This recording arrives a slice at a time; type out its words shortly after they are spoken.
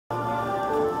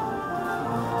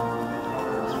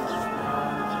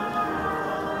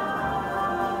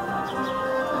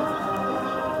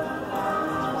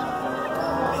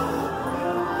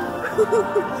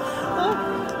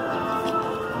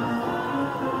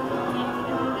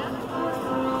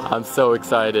I'm so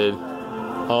excited.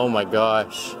 Oh my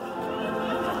gosh.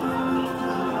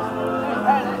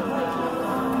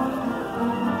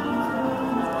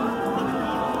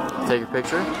 Take a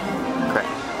picture? Great.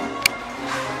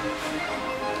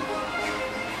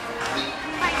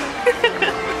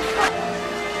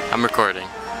 I'm recording.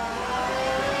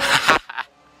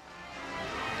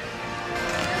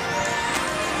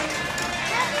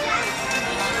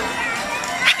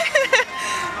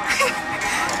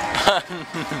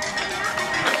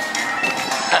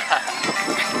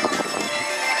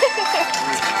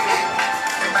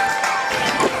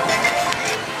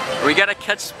 We gotta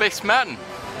catch Space Mountain.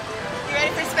 You ready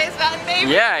for Space Mountain,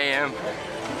 baby? Yeah, I am.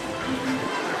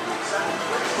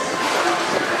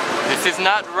 This is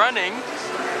not running.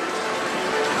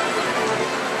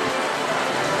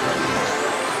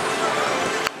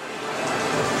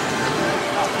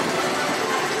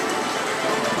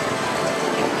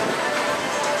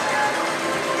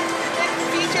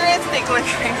 Futuristic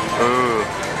looking. Ooh.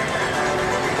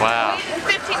 Wow.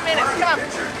 15 minutes, come on.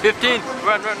 15.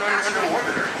 Run, run, run, run,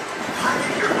 run.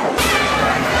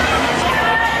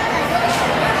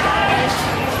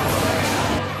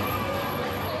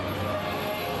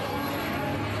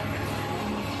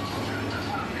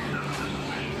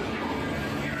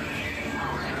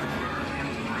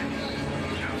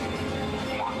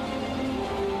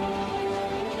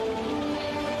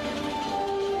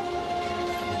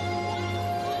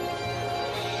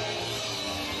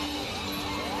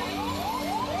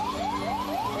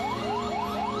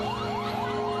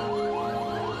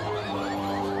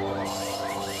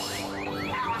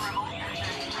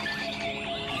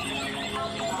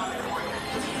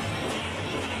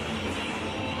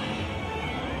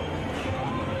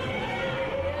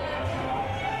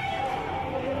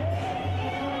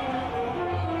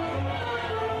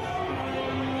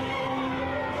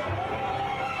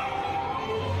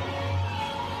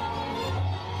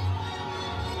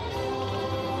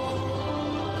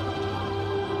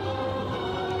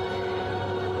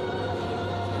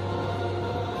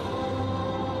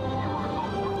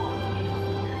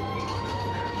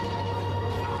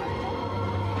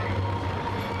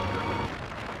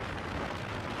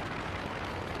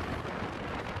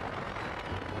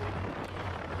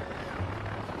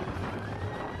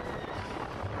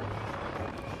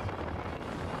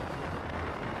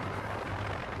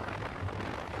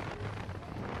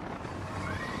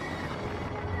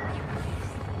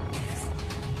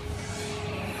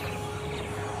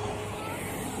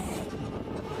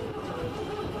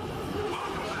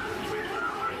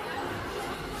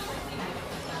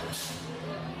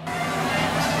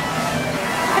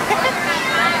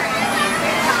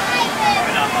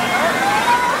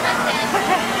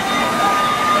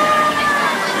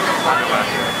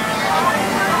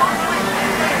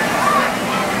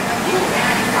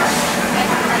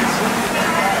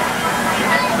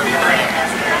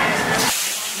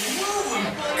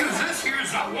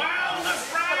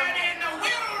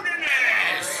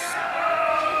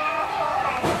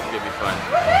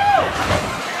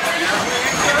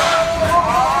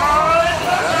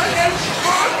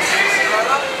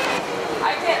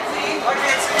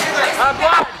 I'm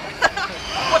blind!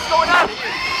 What's going on here?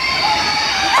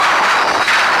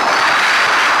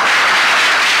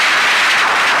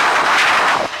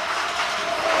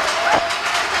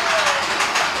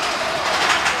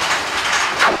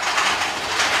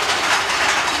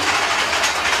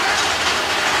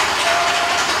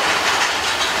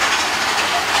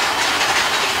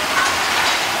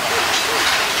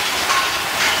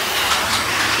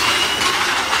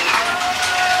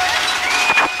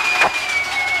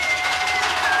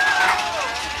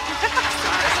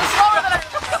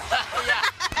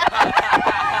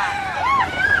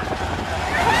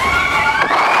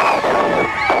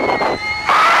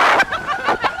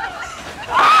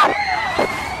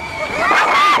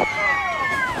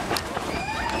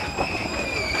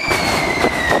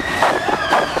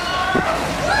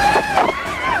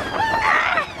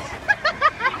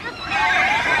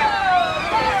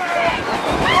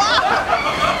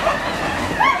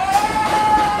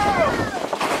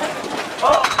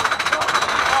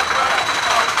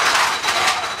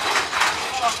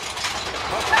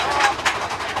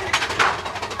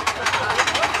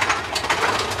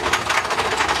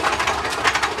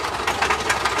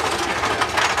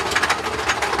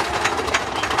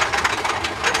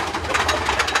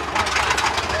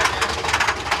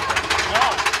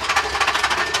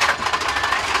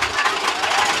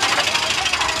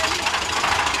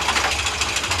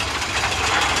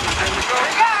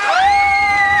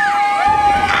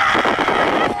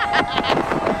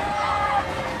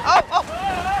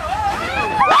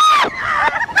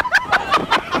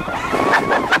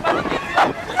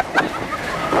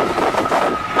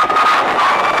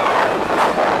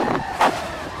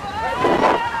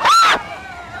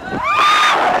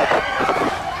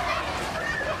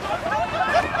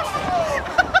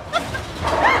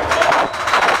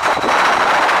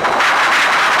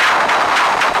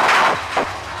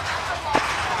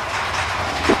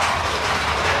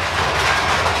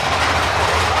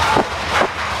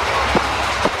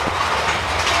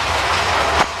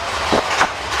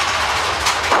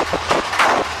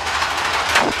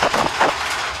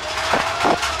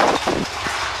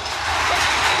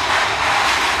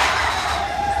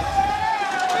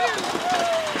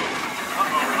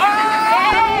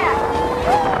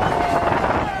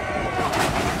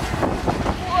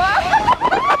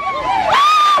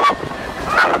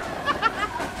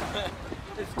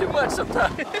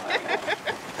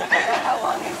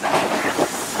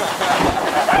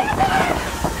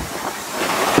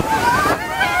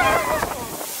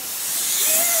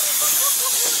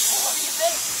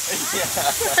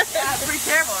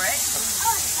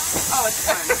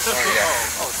 Here,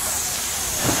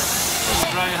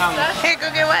 go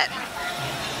get wet.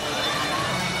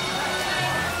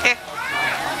 Here.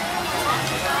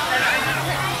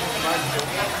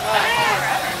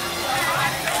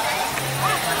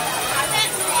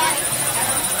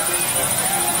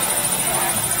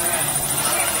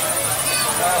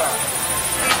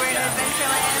 We're in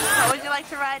Adventureland. What would you like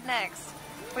to ride next?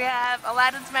 We have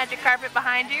Aladdin's Magic Carpet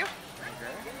behind you.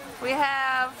 We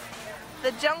have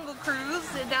the Jungle Cruise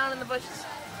down in the bushes.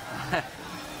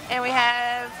 And we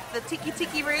have the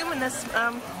Tiki Room in this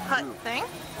hut thing.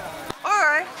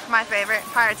 Or, my favorite,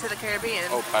 Pirates of the Caribbean.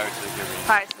 Oh, Pirates of the Caribbean.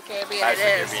 Pirates of the Caribbean Pirates it of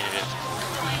is. the Caribbean it is.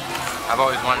 I've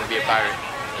always wanted to be a pirate,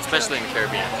 especially in the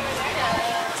Caribbean.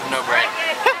 It's a no-brainer.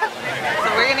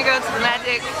 So we're going to go to the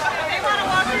magic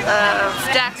of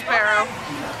Jack Sparrow.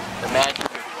 The magic.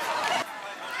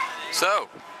 So,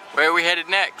 where are we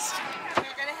headed next?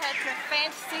 We're going to head to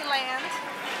Fantasyland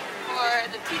for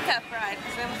the teacup ride,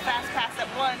 because we have a fast pass at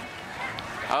 1.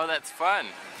 Oh, that's fun.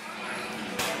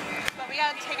 But we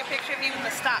gotta take a picture of you in the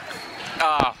stocks.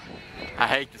 Oh, I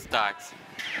hate the stocks.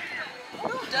 Who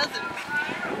doesn't?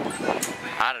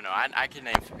 I don't know, I can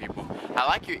name some people. I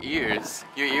like your ears.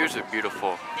 Your ears are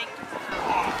beautiful. Thank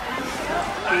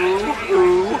Ooh,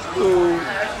 ooh, ooh.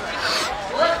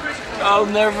 I'll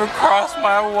never cross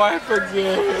my wife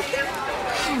again.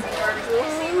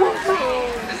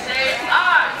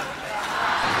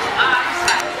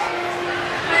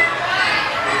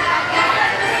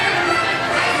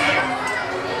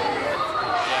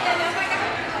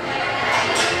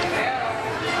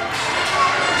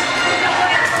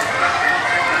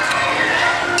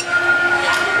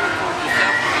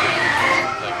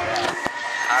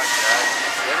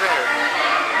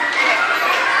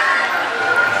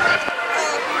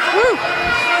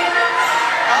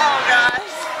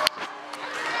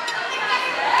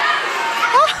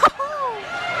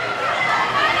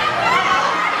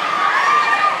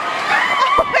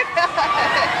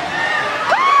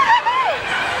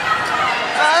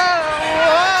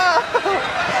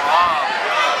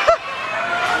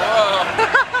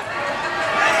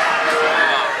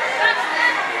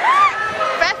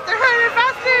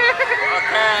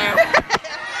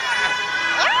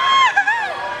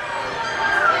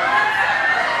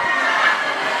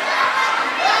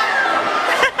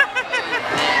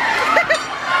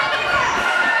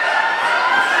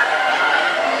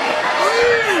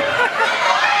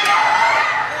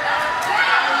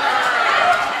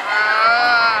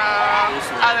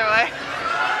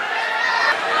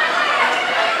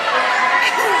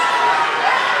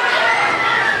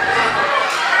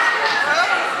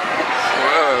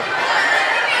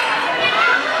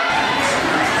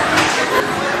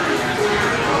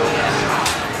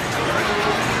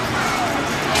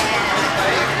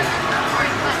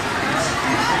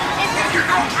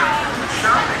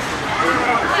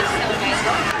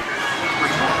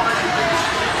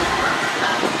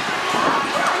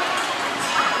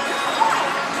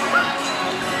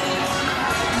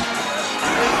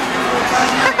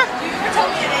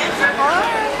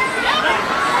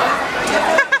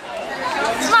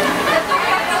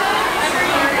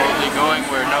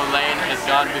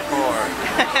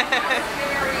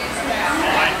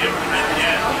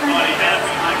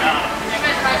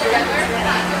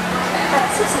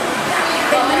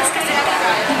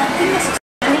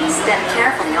 Please step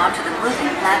carefully onto the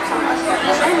moving platform and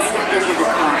step into the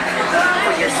car.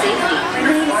 For your safety,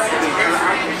 please sit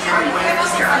throughout your journey.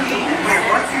 We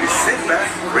invite you to sit back,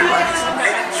 relax, and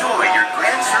enjoy your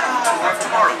Grand Circle tour of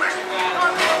Tomorrowland.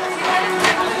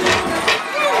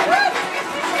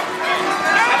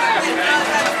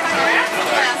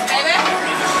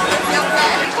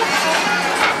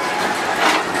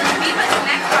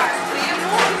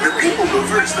 The People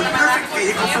Mover is the perfect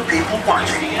vehicle for people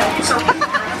watching. So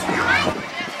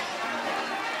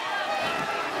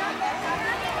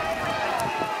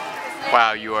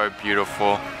wow, you are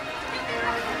beautiful.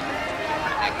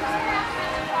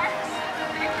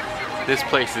 This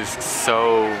place is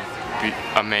so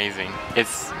amazing.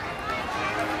 It's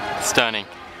stunning.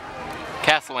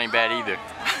 Castle ain't bad either.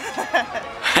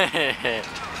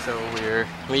 So we're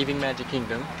leaving Magic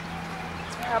Kingdom.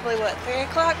 Probably what, 3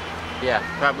 o'clock? Yeah,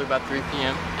 probably about 3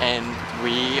 p.m. and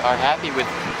we are happy with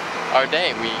our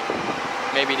day. We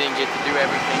maybe didn't get to do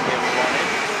everything that we wanted,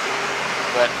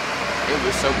 but it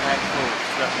was so packed full of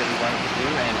stuff that we wanted to do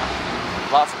and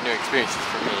lots of new experiences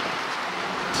for me.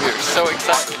 We are so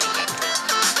excited.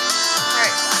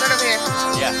 Alright, start over here.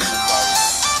 Yeah.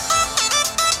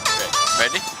 Okay,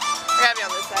 ready? I gotta be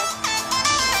on this side.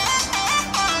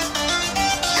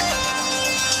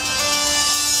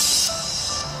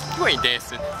 You ain't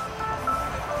dancing.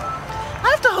 I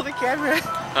have to hold the camera.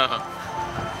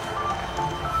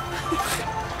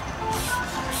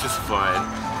 It's just fun.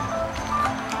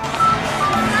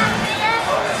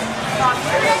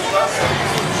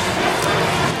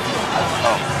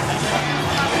 Oh.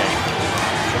 Okay.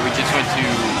 So we just went to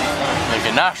like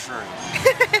a nursery,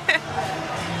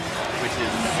 which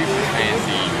is a super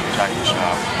fancy chocolate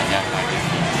shop in downtown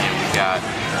Disney, and we got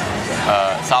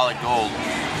solid gold,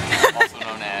 also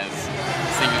known as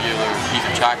singular piece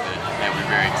of chocolate that we're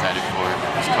very excited for.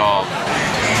 It's called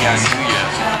Yanuya.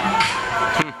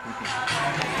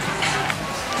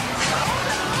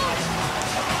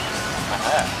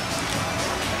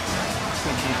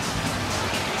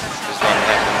 Just one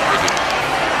heck of a video.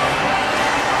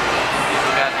 You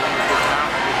got the good time?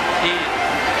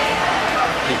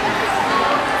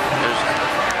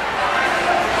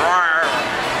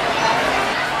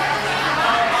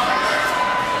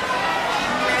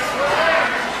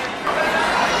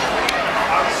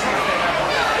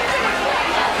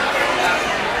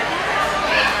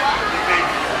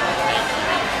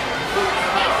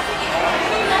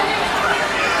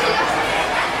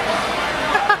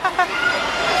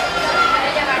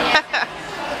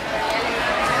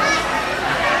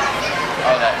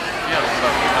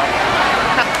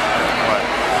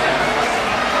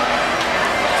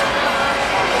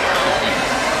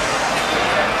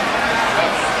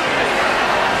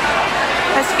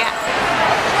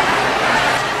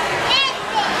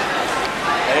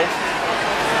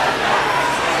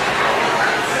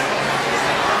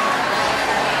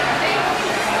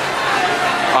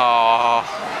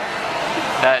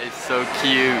 That is so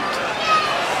cute.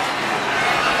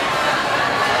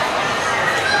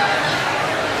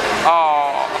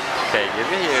 Oh, okay, give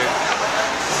it here.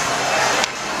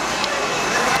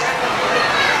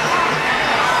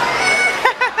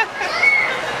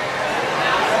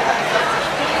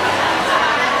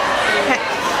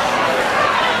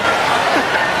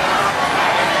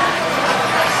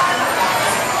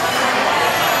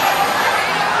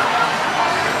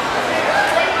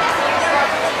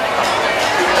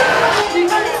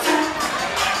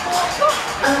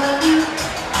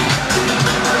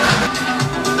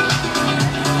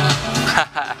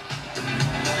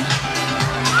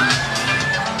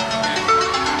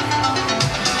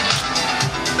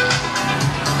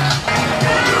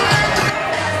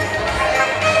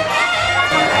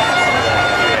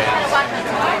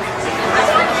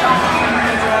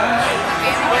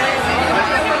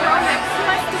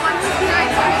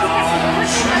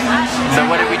 So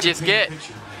what did we just get?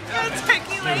 It's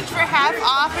turkey legs for half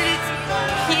off, and it's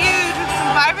huge with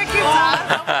some barbecue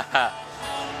sauce.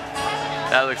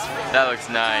 That looks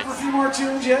nice. A few more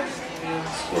tunes yet?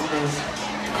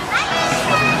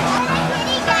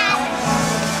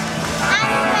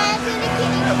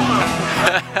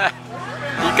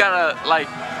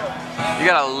 You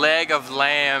got a leg of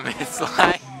lamb. It's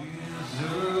like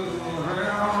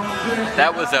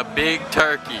that was a big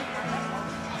turkey.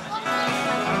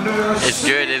 It's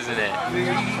good, isn't it?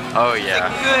 Oh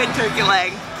yeah. It's a good turkey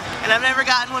leg, and I've never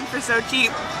gotten one for so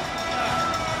cheap.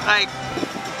 Like,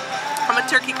 I'm a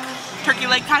turkey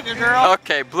leg kind of girl.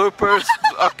 Okay, bloopers.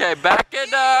 Okay, back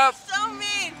it up. So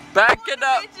mean. Back it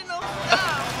up.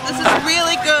 This is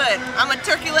really good. I'm a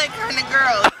turkey leg kind of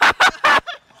girl.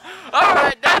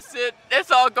 Alright, that's it. It's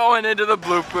all going into the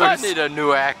bloopers. I need a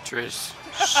new actress.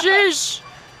 Sheesh.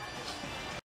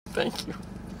 Thank you.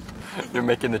 You're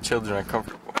making the children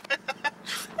uncomfortable.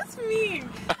 That's mean.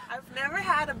 I've never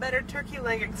had a better turkey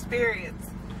leg experience.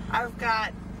 I've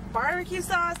got barbecue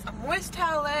sauce, a moist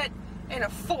towelette, and a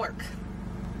fork.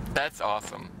 That's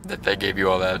awesome that they gave you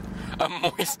all that. A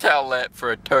moist towelette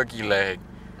for a turkey leg.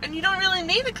 And you don't really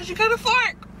need it because you got a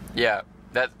fork. Yeah,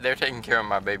 they're taking care of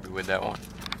my baby with that one.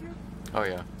 Oh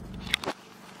yeah.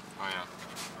 Oh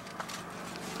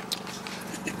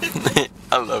yeah.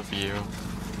 I love you.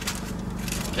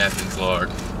 Captain's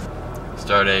log.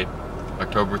 Start date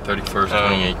October 31st,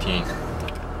 2018.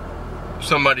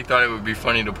 Somebody thought it would be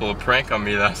funny to pull a prank on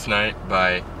me last night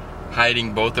by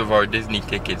hiding both of our Disney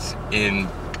tickets in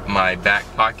my back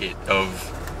pocket of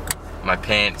my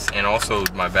pants and also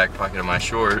my back pocket of my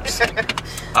shorts.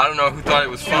 I don't know who thought it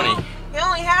was funny. He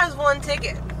only has one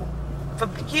ticket. But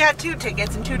he had two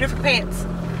tickets in two different pants.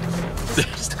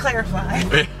 Just to clarify.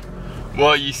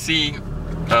 Well, you see,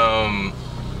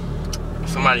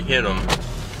 somebody hit him.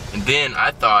 And then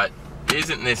I thought,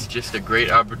 isn't this just a great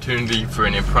opportunity for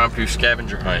an impromptu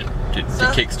scavenger hunt to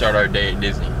kickstart our day at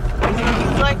Disney?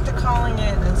 He liked to calling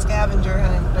it a scavenger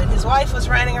hunt, but his wife was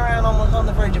running around almost on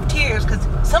the verge of tears because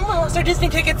someone lost their Disney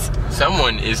tickets.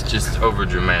 Someone is just over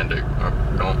dramatic.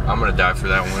 I'm gonna die for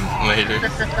that one later.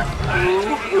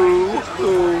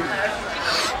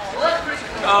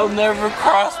 I'll never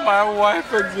cross my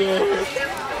wife again.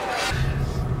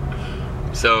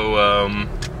 So,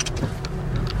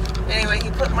 Anyway, he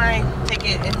put my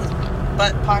ticket in his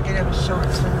butt pocket of his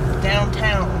shorts from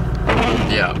downtown.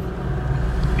 Yeah.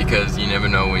 Because you never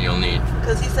know when you'll need.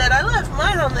 Because he said, I left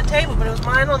mine on the table, but it was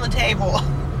mine on the table.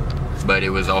 But it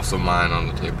was also mine on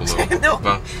the table though. No,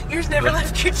 Well, yours never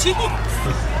left your jeans.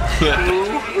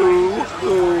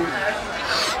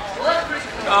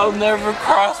 I'll never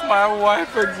cross my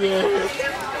wife again.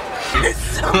 There's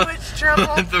so much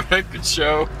trouble. The record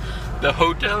show, the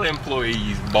hotel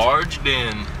employees barged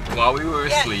in while we were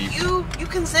asleep. You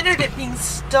considered it being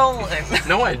stolen.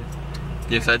 No,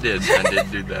 yes, I did. I did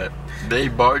do that. They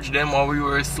barged in while we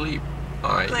were asleep.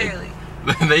 All right. Clearly.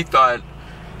 They thought,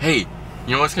 hey,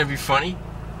 you know what's gonna be funny?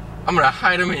 I'm gonna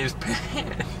hide him in his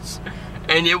pants.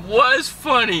 And it was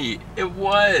funny. It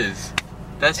was.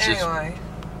 That's Anyway,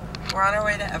 we're on our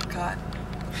way to Epcot.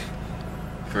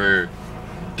 For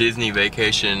Disney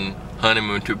Vacation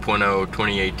Honeymoon 2.0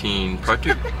 2018 Part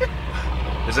 2.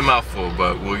 It's a mouthful,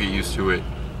 but we'll get used to it.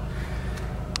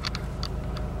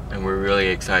 And we're really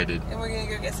excited. And we're gonna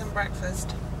go get some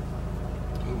breakfast.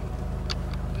 Ooh,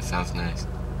 that sounds nice.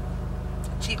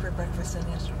 Cheaper breakfast than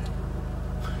yesterday.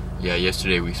 Yeah,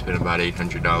 yesterday we spent about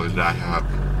 $800 at IHOP.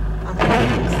 On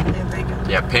pancakes and bacon.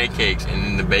 Yeah, pancakes, and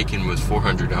then the bacon was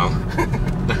 $400.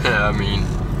 I mean,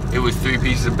 it was 3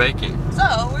 pieces of bacon.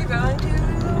 So we're going to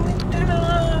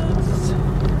McDonald's.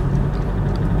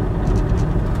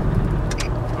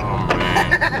 Oh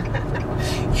man.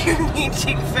 You need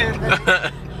cheap food.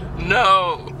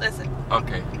 No. Listen.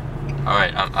 Okay. All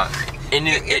right.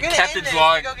 Captain's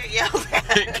log. Go get yelled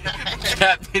at.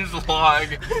 Captain's log.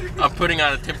 I'm putting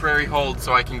on a temporary hold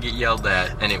so I can get yelled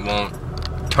at, and it won't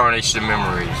tarnish the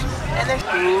memories. And there's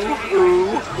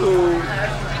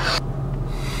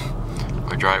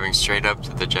We're driving straight up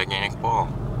to the gigantic ball.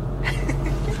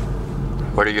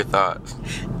 What are your thoughts?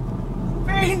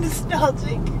 very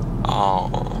nostalgic.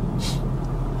 Oh.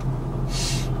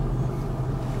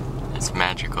 It's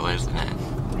magical, isn't it?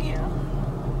 Yeah.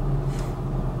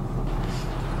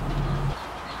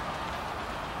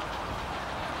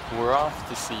 We're off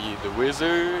to see the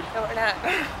wizard. No, we're not.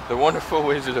 The wonderful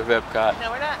wizard of Epcot.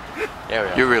 No, we're not. Yeah, we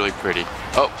are. You're really pretty.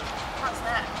 Oh. What's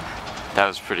that? That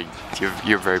was pretty.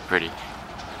 You're very pretty. Okay.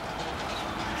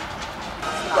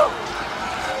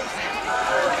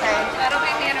 That'll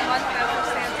be me in a month though for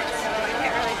Santa, so we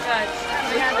can't really judge.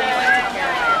 We have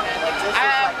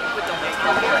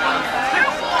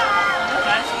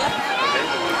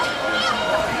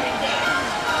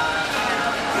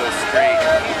Feels great.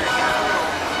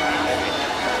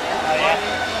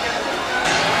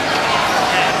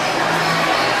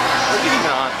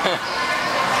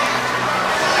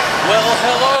 Well,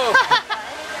 hello.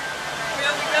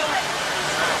 Where are we going?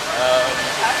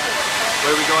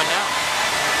 Where are we going now?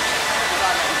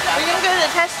 We're gonna go to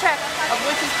the test track, of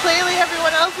which is clearly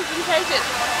everyone else is impatient.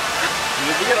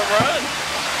 We're gonna run.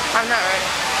 I'm not ready.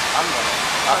 I'm gonna.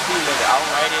 I'll see you later. I'll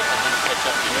write it and then catch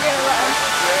up to you. You're gonna run.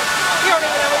 You don't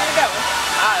even know where you're going.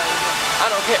 I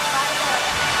don't care.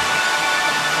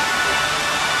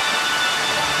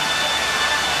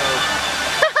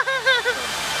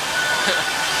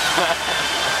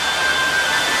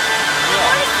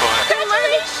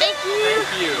 Thank you. Thank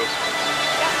you.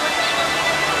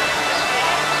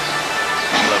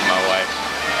 I love my wife.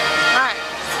 Alright.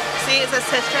 See, it says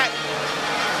test track.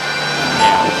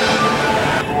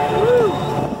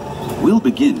 We'll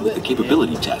begin with the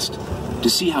capability test to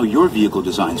see how your vehicle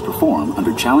designs perform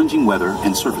under challenging weather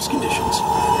and surface conditions.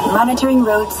 Monitoring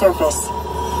road surface.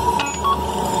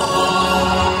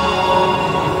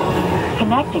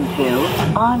 Connecting to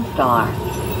OnStar.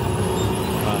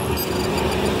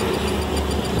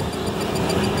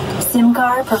 SIM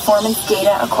card performance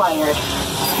data acquired.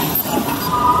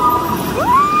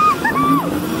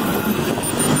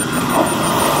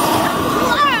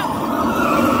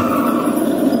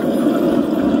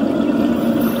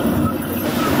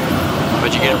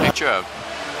 What'd you get a picture of?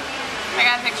 I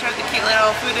got a picture of the cute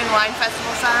little food and wine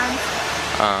festival sign.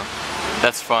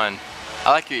 That's fun.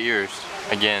 I like your ears.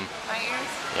 Again. My ears.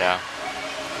 Yeah.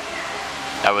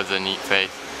 That was a neat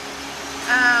face.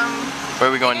 Where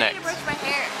are we going I need next? to brush my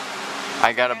hair.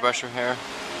 I gotta brush her hair.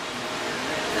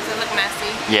 Does it look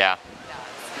messy? Yeah.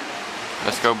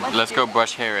 Let's go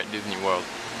brush hair at Disney World.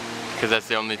 Cause that's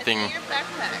the only thing. It's in your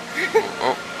backpack.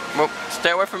 Oh, well,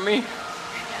 stay away from me.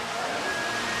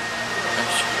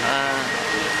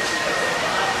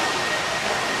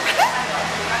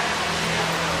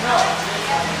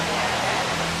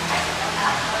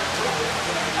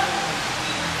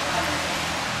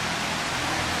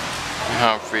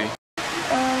 Humphrey.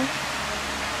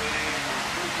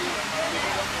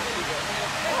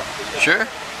 Sure.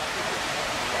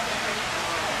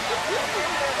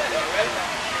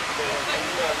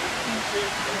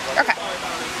 Okay.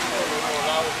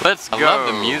 Let's go. I love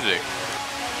the music.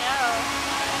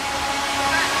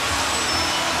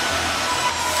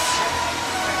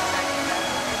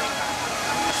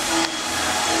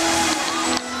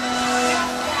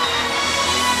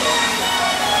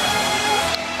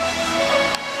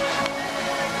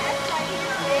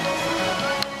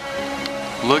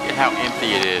 Look at how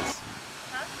empty it is.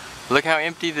 Huh? Look how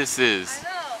empty this is. I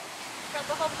know. Got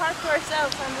the whole park to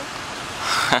ourselves, honey.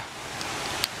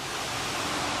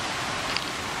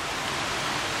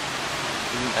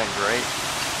 Isn't that great?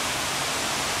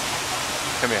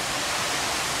 Come here.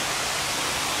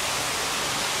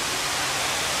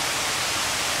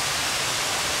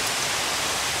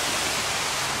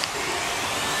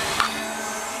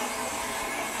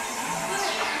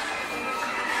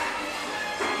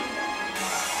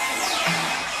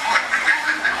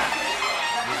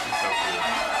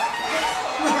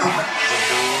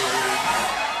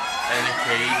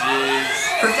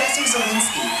 Professor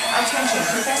Zelinsky. Attention,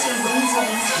 Professor Wayne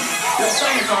Zelinsky. Your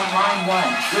son is on line 1.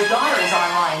 Your daughter is on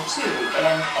line 2.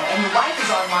 And your wife is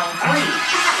on line 3.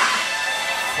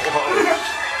 Whoa.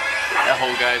 That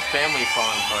whole guy's family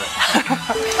falling apart.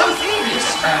 Oh, genius.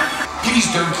 Please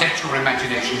don't let your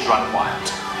imaginations run wild.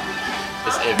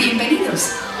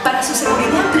 Bienvenidos. Para su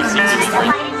seguridad permanece.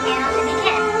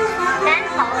 Then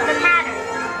follow the pattern.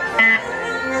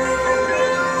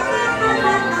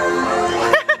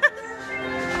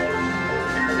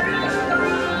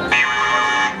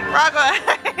 Rockaway.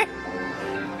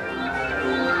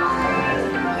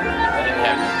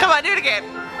 Come on, do it again.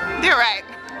 Do it right.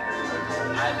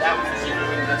 That was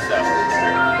genuine mess up.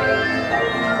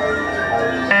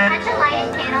 Touch a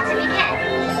lighted candle to begin.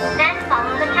 Then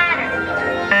follow the pattern.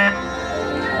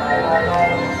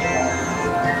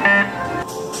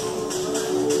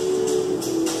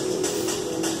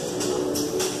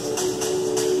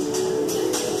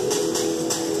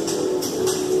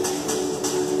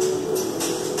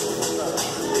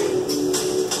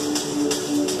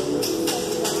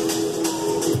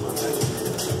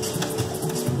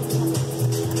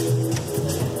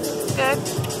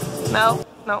 No,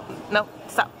 no, no.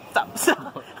 Stop, stop,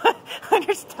 stop.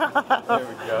 Hunter, stop. There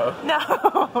we go. No.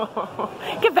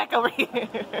 Get back over here.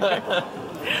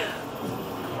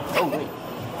 Oh, wait.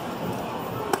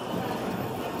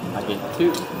 I get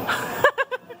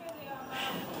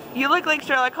 2. You look like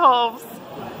Sherlock Holmes.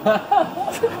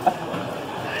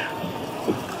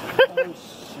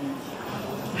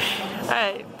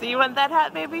 Alright, do you want that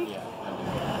hat, baby? Yeah.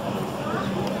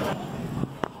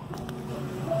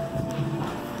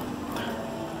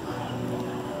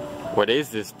 What is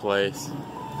this place?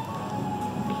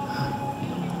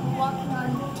 Walking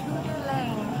on Tudor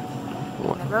Lane.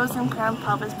 The Rose and Crown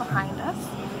pub is behind us.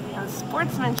 The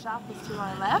Sportsman shop is to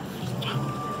our left.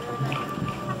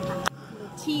 The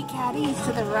Tea Caddy is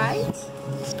to the right.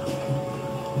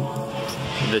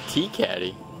 The tea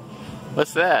caddy?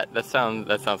 What's that? That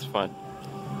sounds fun.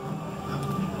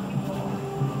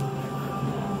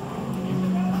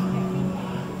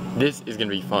 This is gonna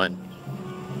be fun.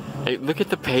 Hey, look at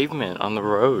the pavement on the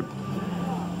road.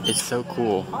 It's so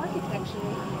cool. Architecture.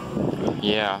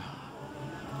 Yeah.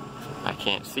 I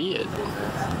can't see it.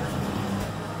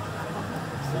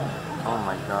 Oh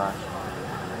my gosh.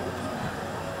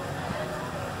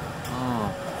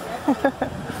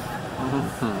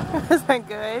 Is that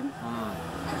good?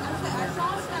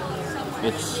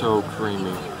 It's so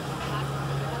creamy.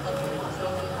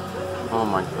 Oh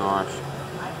my gosh.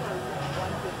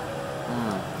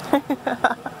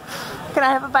 Can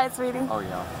I have a bite, sweetie? Oh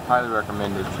yeah. Highly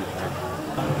recommended cheesecake.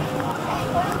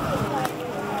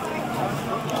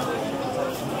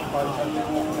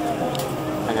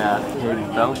 I got a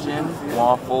Belgian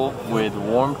waffle with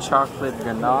warm chocolate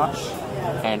ganache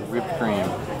and whipped cream.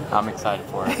 I'm excited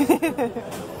for it.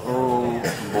 Oh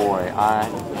boy, I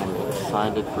am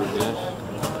excited for this.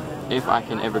 If I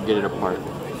can ever get it apart.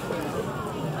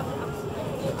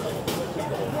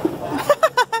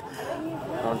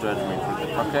 Don't judge me.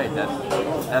 Okay,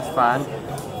 that's fine.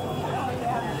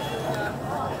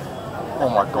 Oh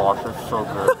my gosh, it's so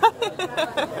good.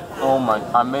 Oh my,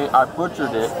 I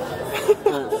butchered it.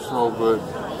 It's so good.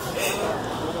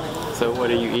 So what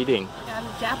are you eating? Got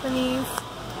a Japanese,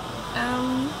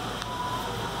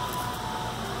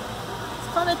 it's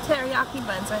called a teriyaki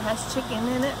bun, so it has chicken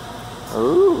in it.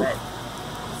 Ooh. But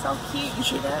it's so cute, you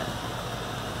see that?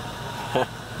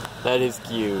 That is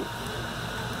cute.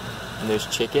 And there's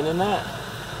chicken in that?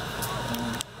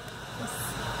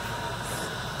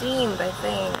 Steamed, I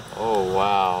think. Oh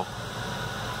wow.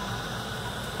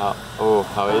 Oh,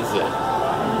 how is it?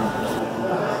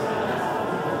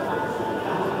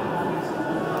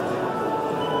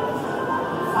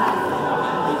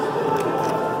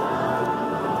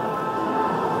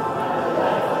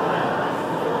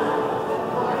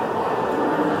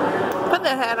 Put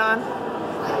that hat on.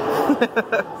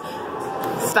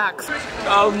 Stocks.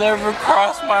 I'll never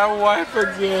cross my wife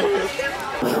again.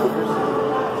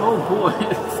 Oh boy,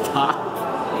 stop.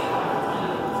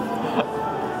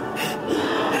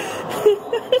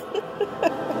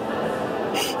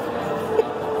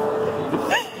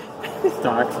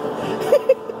 Stocks.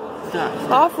 Stocks.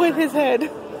 Off with his head.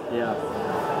 Yeah.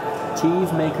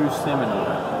 Cheesemaker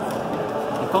seminar.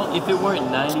 If it weren't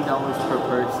 $90 per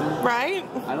person, Right?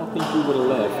 I don't think we would have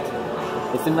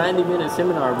left. It's a 90-minute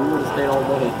seminar. We would have stayed all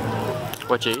day.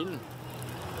 What you eating?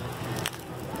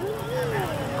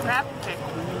 Crab cake.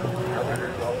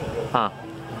 Huh.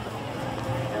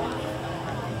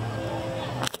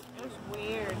 It's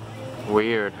weird.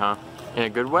 Weird, huh? In a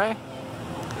good way?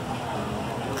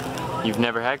 You've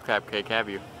never had crab cake, have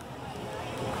you?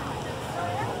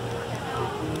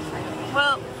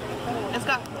 Well, it's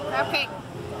got crab cake,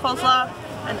 coleslaw,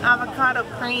 and avocado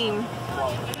cream.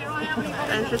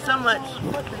 And it's just so much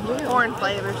foreign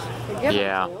flavors.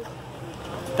 Yeah.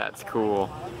 That's cool.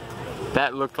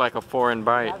 That looked like a foreign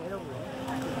bite.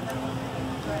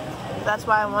 That's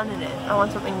why I wanted it. I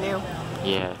want something new.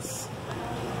 Yes.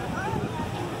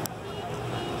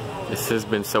 This has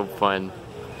been so fun.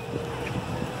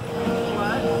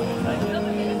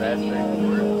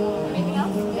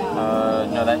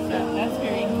 No, that's it. That's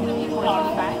very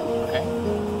okay.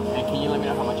 And can you let me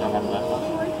know how much I have left?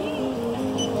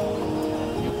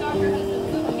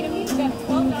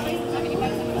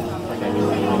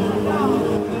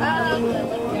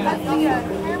 That's the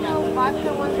caramel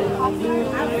vodka one that costs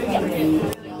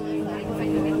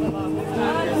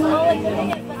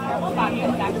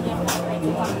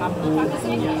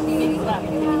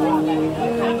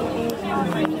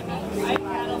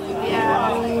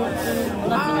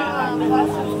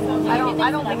I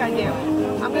don't think I do.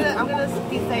 I'm gonna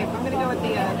be safe. I'm gonna go with the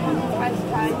spice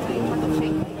Thai tea chocolate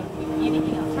shake.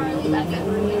 Anything else? Charlie, that's it.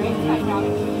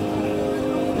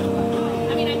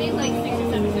 I mean, I made like 6 or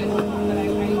 7 good ones, but I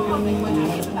already like one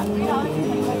out of about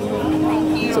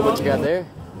 $3. So what you got there?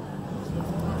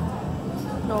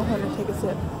 No, Hunter, take a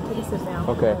sip. Take a sip now.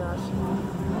 Okay.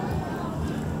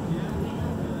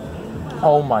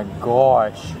 Oh my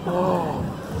gosh. Oh,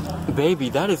 baby,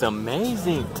 that is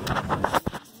amazing.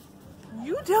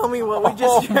 You tell me what we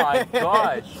just Oh my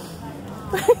gosh.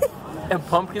 And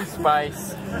pumpkin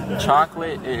spice,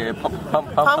 chocolate,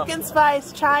 pumpkin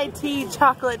spice chai tea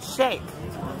chocolate shake.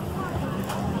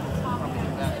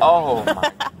 Oh my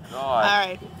god.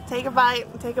 Alright, take a bite,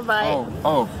 take a bite.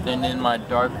 Oh, and then my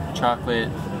dark chocolate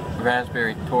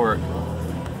raspberry torte.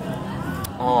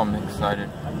 Oh, I'm excited.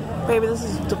 Baby, this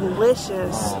is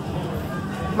delicious. Oh.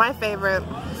 My favorite.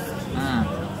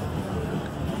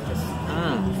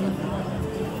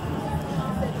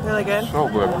 Really good? So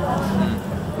good.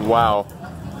 Wow.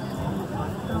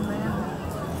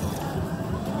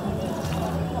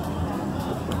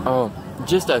 Oh,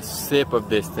 just a sip of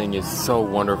this thing is so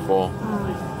wonderful.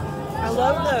 I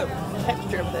love the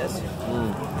texture of this.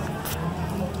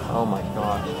 Oh my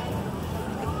gosh.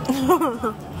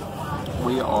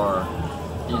 We are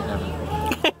in heaven.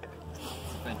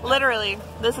 Literally,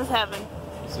 this is heaven.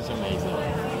 This is amazing. Look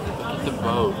at the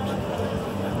boat.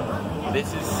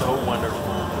 This is so wonderful.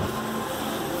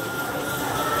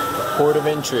 Port of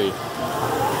entry.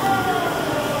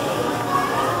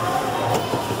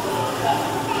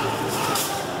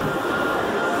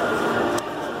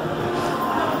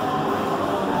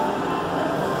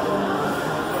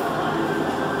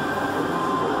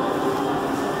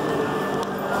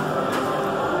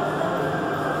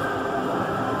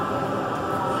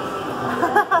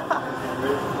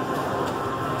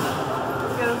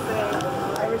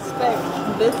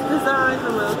 This design the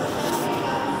most.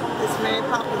 This Mary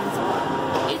Poppins one.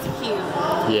 It's cute.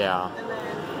 Yeah. And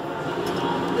then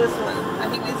this one. I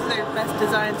think these are their best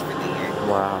designs for the year.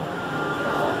 Wow.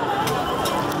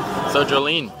 So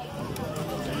Jolene,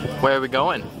 where are we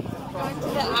going? Going to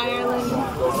the Ireland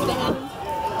stand.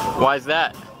 Why is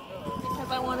that?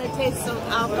 Because I want to taste some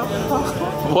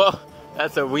alcohol. Well,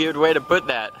 that's a weird way to put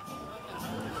that.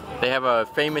 They have a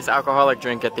famous alcoholic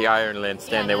drink at the Ireland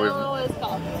stand that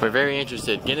we're very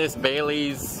interested. Guinness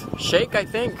Bailey's shake, I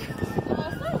think. No,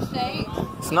 it's not a shake.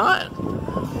 It's not?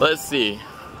 Let's see.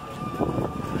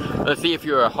 Let's see if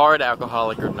you're a hard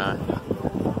alcoholic or not. It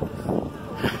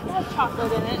has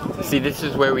chocolate in it. See, this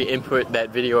is where we input that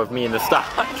video of me in the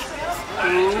stock.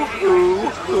 Ooh,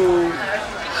 ooh, ooh.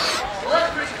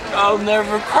 I'll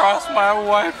never cross my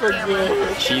wife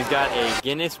again. She's got a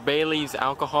Guinness Bailey's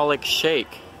alcoholic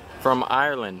shake from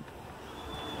Ireland.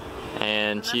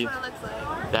 And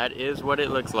that is what it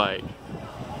looks like.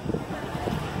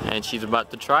 And she's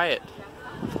about to try it.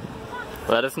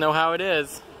 Let us know how it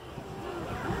is.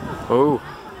 Oh,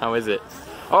 how is it?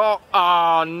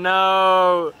 Oh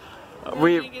no!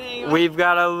 We've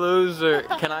got a loser.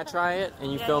 Can I try it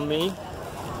and you film me?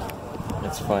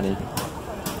 It's funny.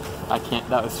 I can't.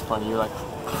 That was funny. You're like.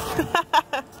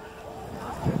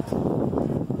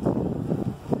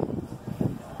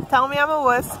 Tell me I'm a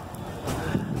wuss.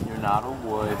 You're not a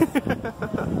wuss.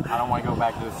 I don't want to go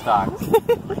back to the stocks.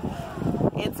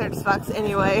 Insert stocks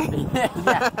anyway.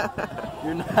 Yeah.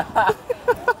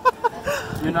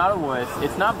 You're not a wuss.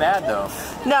 It's not bad though.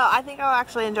 No, I think I'll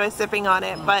actually enjoy sipping on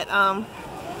it, but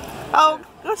oh,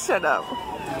 go shut up.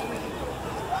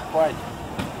 What?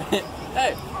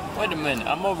 Hey, wait a minute.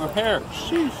 I'm over here.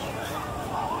 Sheesh.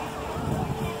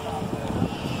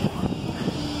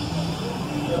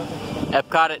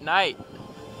 Epcot at night.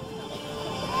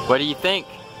 What do you think?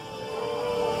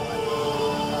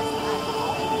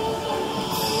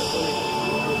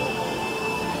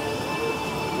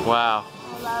 Wow.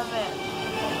 I love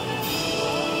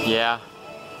it. Yeah.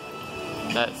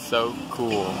 That's so cool.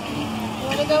 You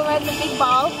want to go ride the big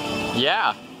ball?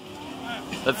 Yeah.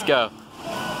 Let's go.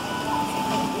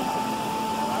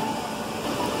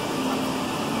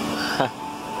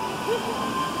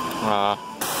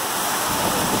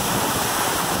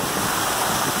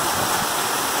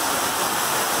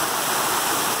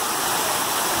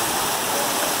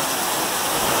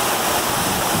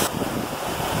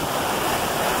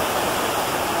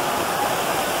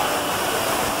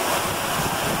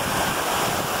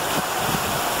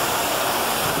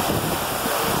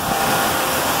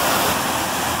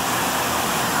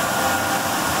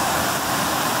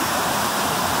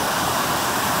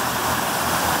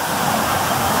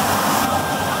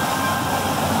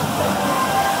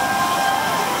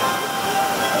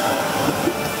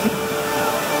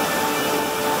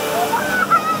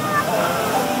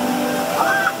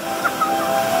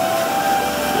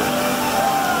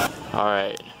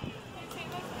 Alright.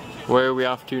 Where are we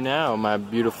off to now, my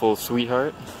beautiful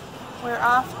sweetheart? We're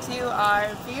off to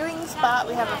our viewing spot.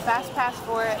 We have a fast pass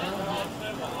for it.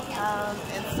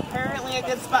 It's apparently a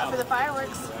good spot for the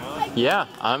fireworks. Yeah,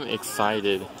 I'm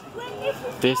excited.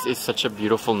 This is such a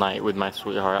beautiful night with my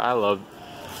sweetheart. I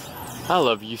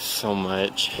love you so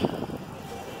much.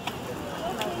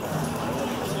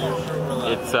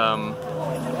 It's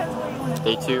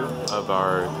day 2 of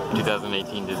our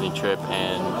 2018 Disney trip,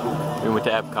 and we went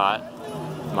to Epcot,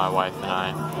 my wife and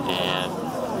I, and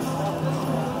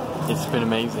it's been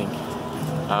amazing.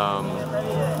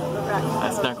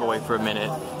 I snuck away for a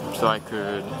minute so I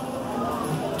could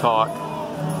talk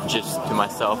just to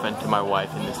myself and to my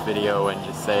wife in this video and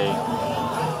just say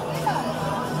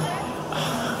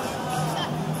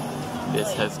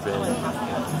this has been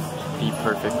the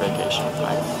perfect vacation.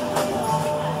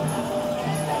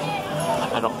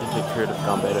 I don't think it could have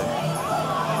gone better.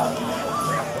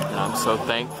 And I'm so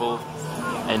thankful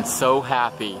and so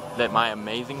happy that my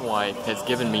amazing wife has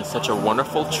given me such a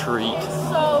wonderful treat,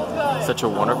 So good. such a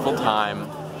wonderful time.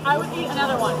 I would eat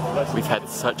another one. We've had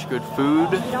such good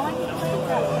food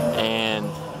and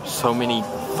so many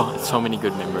fun, so many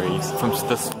good memories from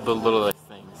the littlest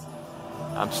things.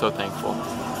 I'm so thankful.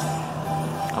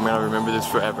 I'm gonna remember this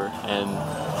forever, and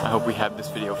I hope we have this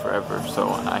video forever so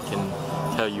I can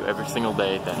tell you every single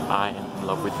day that I am in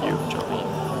love with you, Jolene.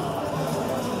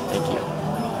 Thank you.